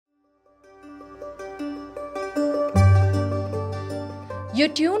You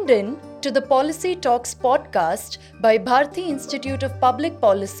tuned in to the Policy Talks podcast by Bharti Institute of Public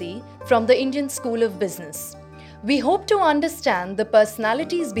Policy from the Indian School of Business. We hope to understand the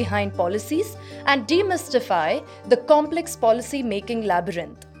personalities behind policies and demystify the complex policy making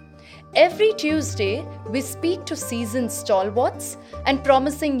labyrinth. Every Tuesday, we speak to seasoned stalwarts and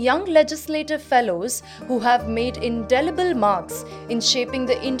promising young legislative fellows who have made indelible marks in shaping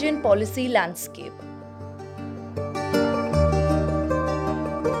the Indian policy landscape.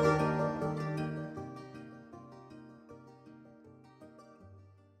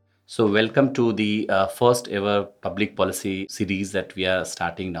 So, welcome to the first ever public policy series that we are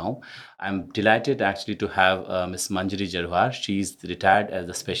starting now. I'm delighted actually to have Ms. Manjari Jaruhar. She's retired as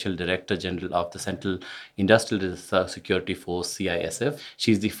the Special Director General of the Central Industrial Research Security Force (CISF).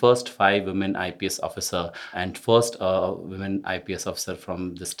 She's the first 5 women IPS officer and first women IPS officer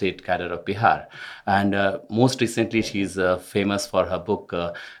from the state cadre of Bihar. And most recently, she's famous for her book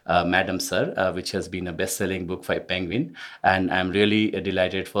Madam Sir, which has been a best-selling book by Penguin. And I'm really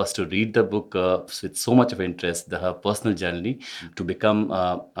delighted first to read the book with so much of interest, her personal journey to become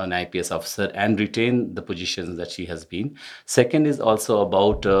an IPS officer and retain the positions that she has been. Second is also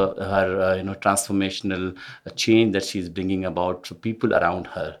about her transformational change that she's bringing about to people around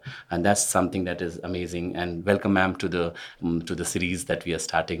her, and that's something that is amazing. And welcome, ma'am, to the series that we are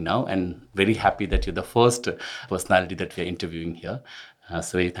starting now, and very happy that you're the first personality that we are interviewing here.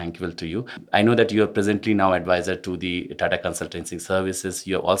 So very thankful to you. I know that you are presently now advisor to the Tata Consultancy Services.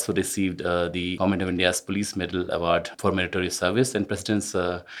 You have also received the Government of India's Police Medal Award for Meritorious Service and President's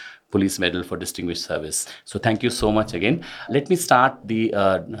Police Medal for Distinguished Service. So thank you so much again. Let me start the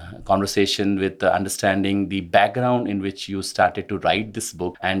conversation with understanding the background in which you started to write this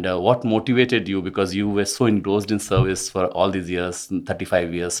book and what motivated you, because you were so engrossed in service for all these years,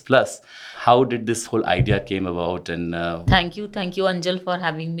 35 years plus. How did this whole idea came about? And Thank you, Anjal, for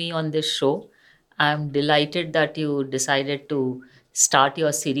having me on this show. I'm delighted that you decided to start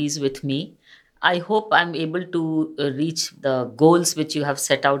your series with me. I hope I'm able to reach the goals which you have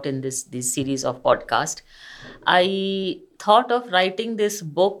set out in this series of podcast. I thought of writing this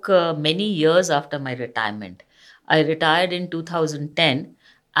book many years after my retirement. I retired in 2010,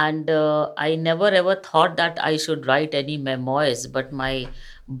 and I never ever thought that I should write any memoirs, but my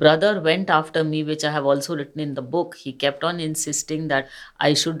brother went after me, which I have also written in the book. He kept on insisting that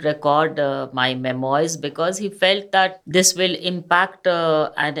I should record my memoirs because he felt that this will impact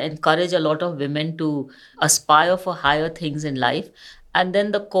and encourage a lot of women to aspire for higher things in life. And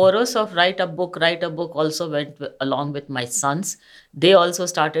then the chorus of write a book also went along with my sons. They also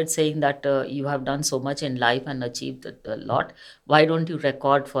started saying that you have done so much in life and achieved a lot. Why don't you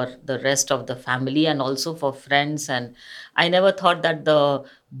record for the rest of the family and also for friends? And I never thought that the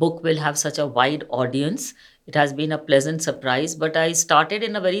book will have such a wide audience. It has been a pleasant surprise, but I started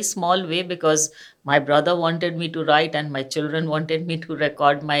in a very small way because my brother wanted me to write and my children wanted me to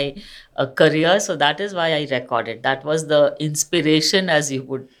record my career. So that is why I recorded. That was the inspiration, as you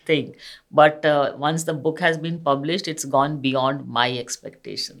would think. But once the book has been published, it's gone beyond my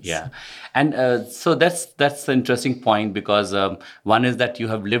expectations. yeah, and so that's an interesting point, because one is that you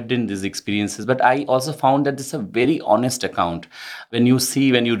have lived in these experiences, but I also found that this is a very honest account. When you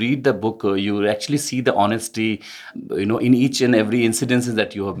read the book, you actually see the honesty, in each and every incidences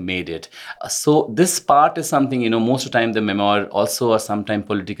that you have made it. So this part is something, most of the time the memoir also are sometimes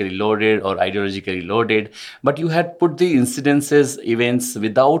politically loaded or ideologically loaded, but you had put the incidences, events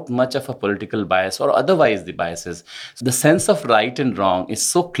without much of a political bias or otherwise the biases. So the sense of right and wrong is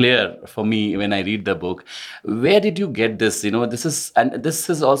so clear for me when I read the book. Where did you get this? This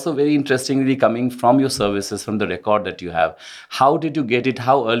is also very interestingly coming from your services, from the record that you have. How did you get it?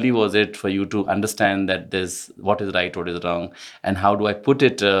 How early was it for you to understand that there's what is right, what is wrong, and how do I put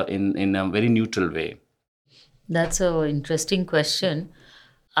it in a very neutral way? That's an interesting question.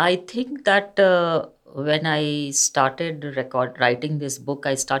 I think that when I started writing this book,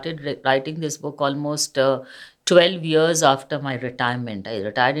 I started writing this book almost 12 years after my retirement. I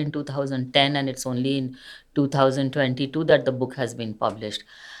retired in 2010, and it's only in 2022 that the book has been published.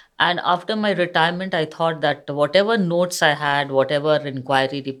 And after my retirement, I thought that whatever notes I had, whatever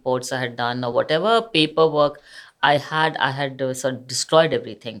inquiry reports I had done, or whatever paperwork I had sort of destroyed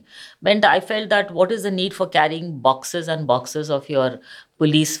everything. But I felt that what is the need for carrying boxes and boxes of your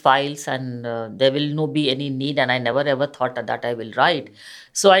police files, and there will no be any need. And I never ever thought that I will write.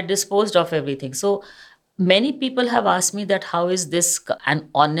 So I disposed of everything. So many people have asked me that how is this an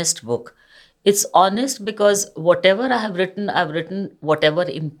honest book? It's honest because whatever I've written whatever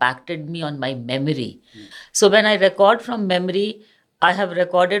impacted me on my memory. So when I record from memory, I have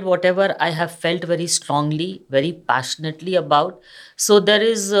recorded whatever I have felt very strongly, very passionately about. So there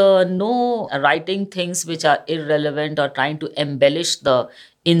is no writing things which are irrelevant or trying to embellish the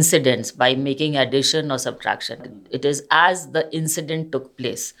incidents by making addition or subtraction. It is as the incident took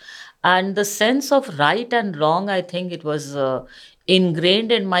place. And the sense of right and wrong, I think it was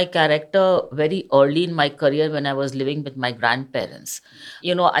ingrained in my character very early in my career when I was living with my grandparents.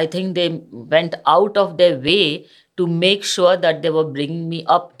 I think they went out of their way to make sure that they were bringing me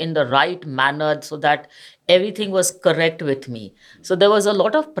up in the right manner so that everything was correct with me. So there was a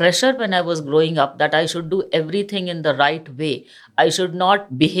lot of pressure when I was growing up that I should do everything in the right way. I should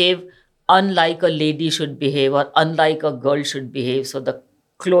not behave unlike a lady should behave or unlike a girl should behave. So the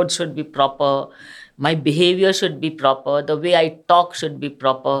clothes should be proper, my behavior should be proper, the way I talk should be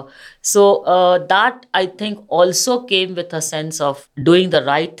proper. So that I think also came with a sense of doing the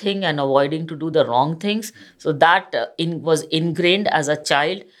right thing and avoiding to do the wrong things. So that was ingrained as a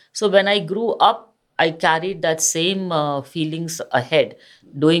child. So when I grew up, I carried that same feelings ahead,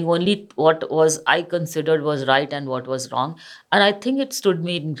 doing only what was I considered was right and what was wrong. And I think it stood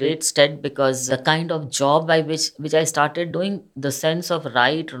me in great stead because the kind of job by which I started doing, the sense of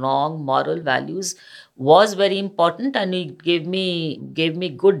right, wrong, moral values was very important, and it gave me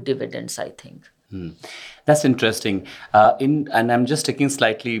good dividends, I think. Hmm. That's interesting. And I'm just taking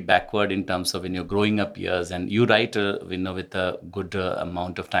slightly backward in terms of in your growing up years, and you write, with a good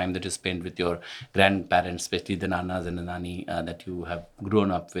amount of time that you spent with your grandparents, especially the nanas and the nani that you have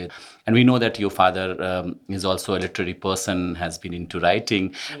grown up with. And we know that your father is also a literary person, has been into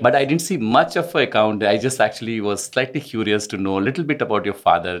writing, but I didn't see much of an account. I just actually was slightly curious to know a little bit about your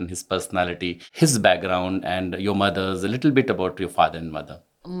father and his personality, his background, and your mother's, a little bit about your father and mother.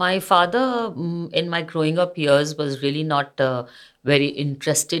 My father, in my growing up years, was really not very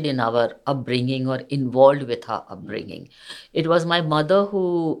interested in our upbringing or involved with our upbringing. It was my mother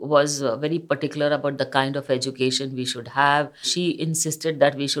who was very particular about the kind of education we should have. She insisted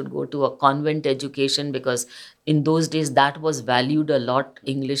that we should go to a convent education because in those days that was valued a lot,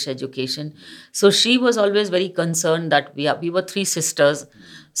 English education. So she was always very concerned that we were three sisters.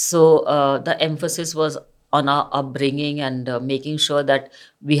 So the emphasis was on our upbringing and making sure that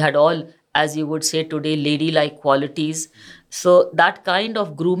we had all, as you would say today, ladylike qualities. So that kind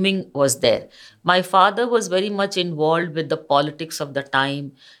of grooming was there. My father was very much involved with the politics of the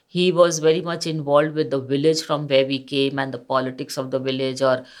time. He was very much involved with the village from where we came and the politics of the village,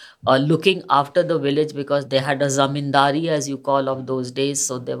 or looking after the village because they had a zamindari, as you call, of those days.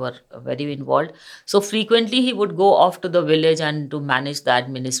 So they were very involved. So frequently he would go off to the village and to manage the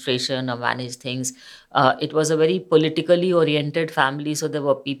administration or manage things. It was a very politically oriented family, so there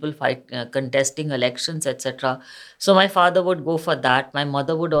were people contesting elections, etc. So my father would go for that. My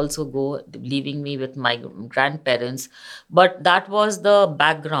mother would also go, leaving me with my grandparents. But that was the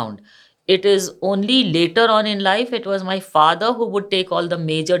background. It is only later on in life, it was my father who would take all the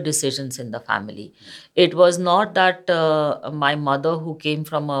major decisions in the family. It was not that my mother, who came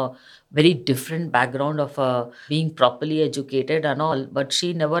from a very different background of being properly educated and all, but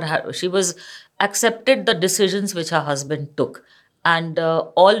she never had, she was accepted the decisions which her husband took. And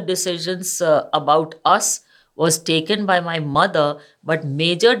all decisions about us was taken by my mother, but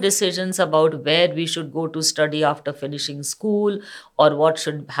major decisions about where we should go to study after finishing school, or what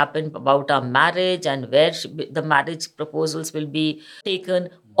should happen about our marriage, and where the marriage proposals will be taken,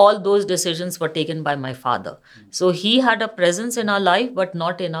 all those decisions were taken by my father. So he had a presence in our life, but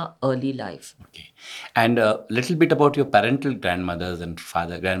not in our early life. Okay. And a little bit about your parental grandmothers and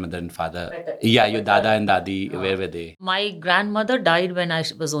father, grandmother and father. Yeah, your dada and dadi, where were they? My grandmother died when I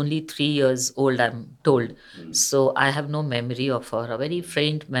was only 3 years old, I'm told. So I have no memory of her, a very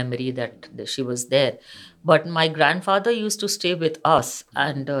faint memory that she was there. But my grandfather used to stay with us,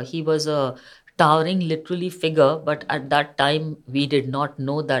 and he was a towering literally figure. But at that time, we did not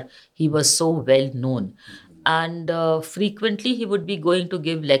know that he was so well known. And frequently he would be going to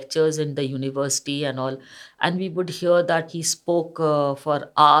give lectures in the university and all, and we would hear that he spoke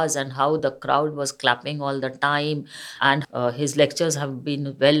for hours and how the crowd was clapping all the time, and his lectures have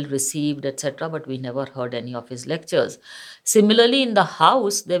been well received, etc., but we never heard any of his lectures. Similarly, in the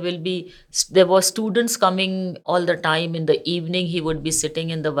house there were students coming all the time. In the evening he would be sitting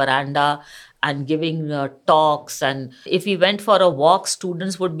in the veranda and giving talks, and if he went for a walk,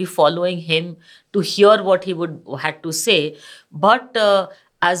 students would be following him to hear what he would had to say. But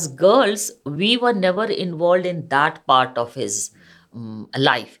as girls, we were never involved in that part of his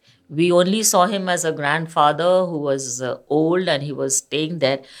life. We only saw him as a grandfather who was old, and he was staying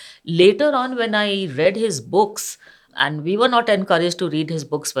there. Later on, when I read his books, and we were not encouraged to read his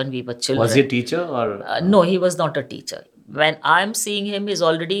books when we were children. Was he a teacher or? No, he was not a teacher. when I'm seeing him, he's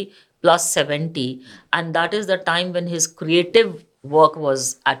already plus 70, and that is the time when his creative work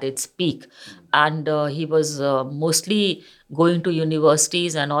was at its peak, and he was mostly going to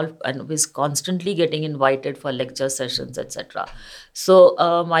universities and all, and was constantly getting invited for lecture sessions, etc. So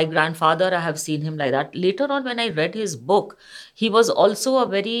my grandfather, I have seen him like that. Later on, when I read his book, he was also a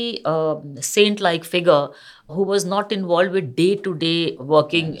very saint like figure who was not involved with day to day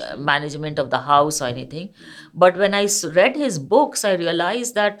working management of the house or anything. But when I read his books, I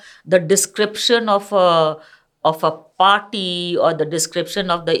realized that the description of a party, or the description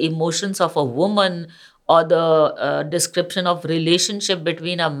of the emotions of a woman, or the description of relationship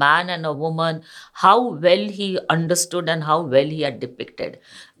between a man and a woman, how well he understood and how well he had depicted,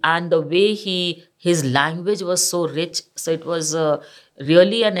 and the way his language was so rich. So it was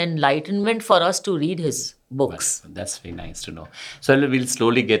really an enlightenment for us to read his books. Wonderful. That's very nice to know. So we'll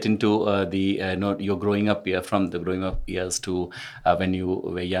slowly get into the your growing up year, from the growing up years to when you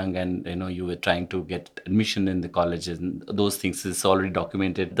were young, and you were trying to get admission in the colleges, and those things is already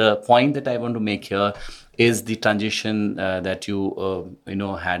documented. The point that I want to make here is the transition that you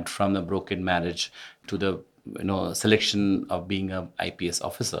had from a broken marriage to the selection of being a IPS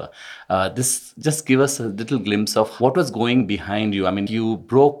officer. This just give us a little glimpse of what was going behind you. I mean, you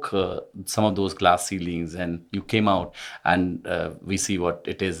broke some of those glass ceilings and you came out, and we see what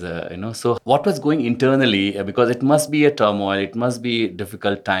it is. So what was going internally? Because it must be a turmoil, it must be a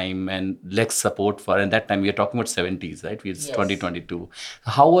difficult time, and less support for. And that time we are talking about 70s, right? It's Yes. 2022.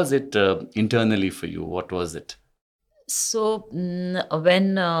 How was it internally for you? What was it? So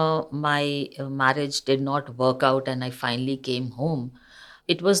when my marriage did not work out and I finally came home,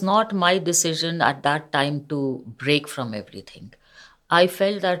 it was not my decision at that time to break from everything. I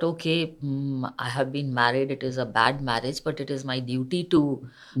felt that, okay, I have been married, it is a bad marriage, but it is my duty to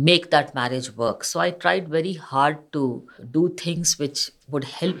make that marriage work. So I tried very hard to do things which would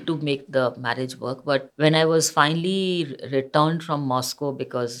help to make the marriage work. But when I was finally returned from Moscow,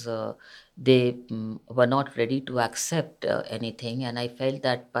 because they were not ready to accept anything, and I felt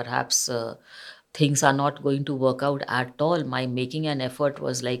that perhaps things are not going to work out at all. My making an effort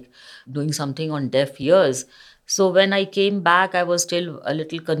was like doing something on deaf ears. So when I came back, I was still a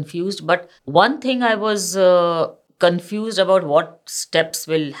little confused. But one thing I was confused about, what steps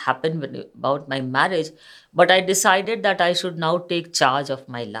will happen about my marriage. But I decided that I should now take charge of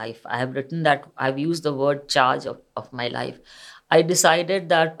my life. I have written that, I've used the word charge of my life. I decided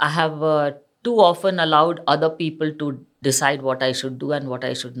that I have too often allowed other people to decide what I should do and what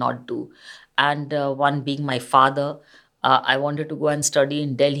I should not do. And one being my father. I wanted to go and study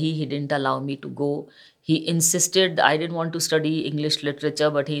in Delhi. He didn't allow me to go. He insisted, I didn't want to study English literature,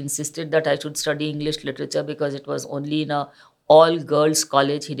 but he insisted that I should study English literature because it was only in a all girls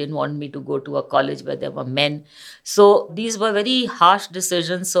college. He didn't want me to go to a college where there were men. So these were very harsh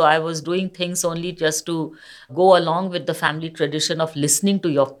decisions. So I was doing things only just to go along with the family tradition of listening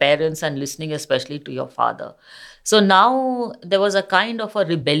to your parents and listening especially to your father. So now there was a kind of a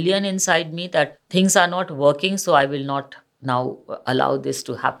rebellion inside me that things are not working, so I will not now allow this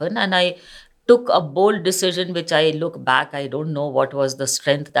to happen. And I took a bold decision, which I look back, I don't know what was the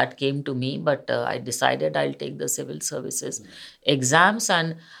strength that came to me, but I decided I'll take the civil services exams.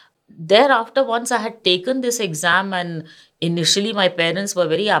 And thereafter, once I had taken this exam, and initially my parents were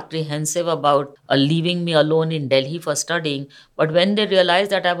very apprehensive about leaving me alone in Delhi for studying. But when they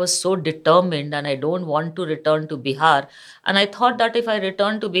realized that I was so determined and I don't want to return to Bihar, and I thought that if I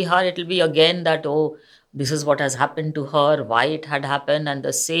return to Bihar, it will be again that, oh, this is what has happened to her, why it had happened, and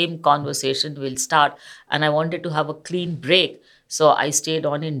the same conversation will start. And I wanted to have a clean break. So I stayed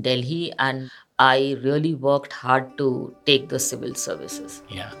on in Delhi, and I really worked hard to take the civil services.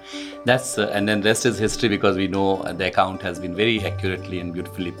 Yeah, that's and then rest is history, because we know the account has been very accurately and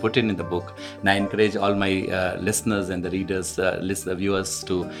beautifully put in the book. And I encourage all my listeners and the readers, viewers,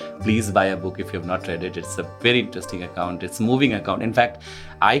 to please buy a book if you have not read it. It's a very interesting account. It's a moving account. In fact,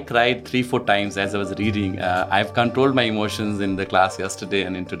 I cried 3-4 times as I was reading. I've controlled my emotions in the class yesterday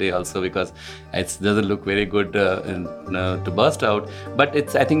and in today also, because it doesn't look very good to burst out. But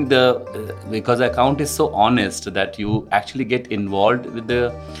it's, I think, because the account is so honest that you actually get involved with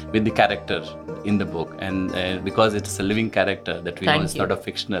the character in the book, and because it's a living character that we know is not a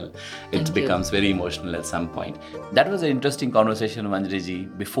fictional, it becomes very emotional at some point. That was an interesting conversation, Manjari ji,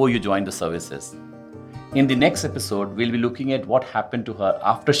 before you joined the services. In the next episode, we'll be looking at what happened to her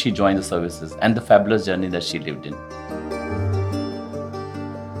after she joined the services and the fabulous journey that she lived in.